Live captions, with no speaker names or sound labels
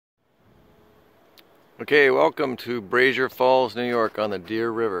Okay, welcome to Brasher Falls, New York on the Deer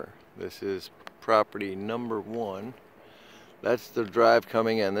River. This is property number 1. That's the drive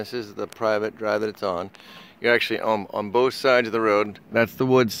coming in. This is the private drive that it's on. You're actually on both sides of the road. That's the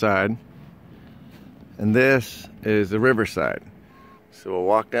wood side. And this is the river side. So we'll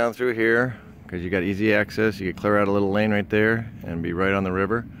walk down through here because you got easy access. You can clear out a little lane right there and be right on the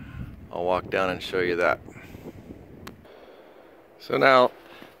river. I'll walk down and show you that. So now,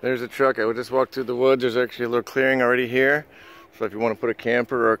 there's a truck. I would just walk through the woods. There's actually a little clearing already here. So if you want to put a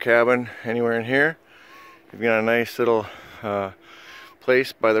camper or a cabin anywhere in here, you've got a nice little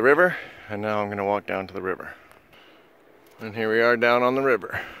place by the river. And now I'm going to walk down to the river. And here we are down on the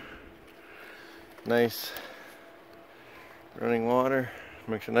river. Nice running water.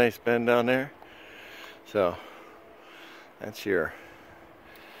 Makes a nice bend down there. So that's your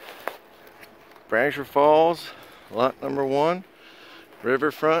Brasher Falls, lot number 1.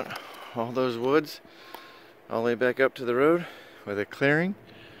 Riverfront, all those woods, all the way back up to the road with a clearing.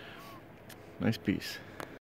 Nice piece.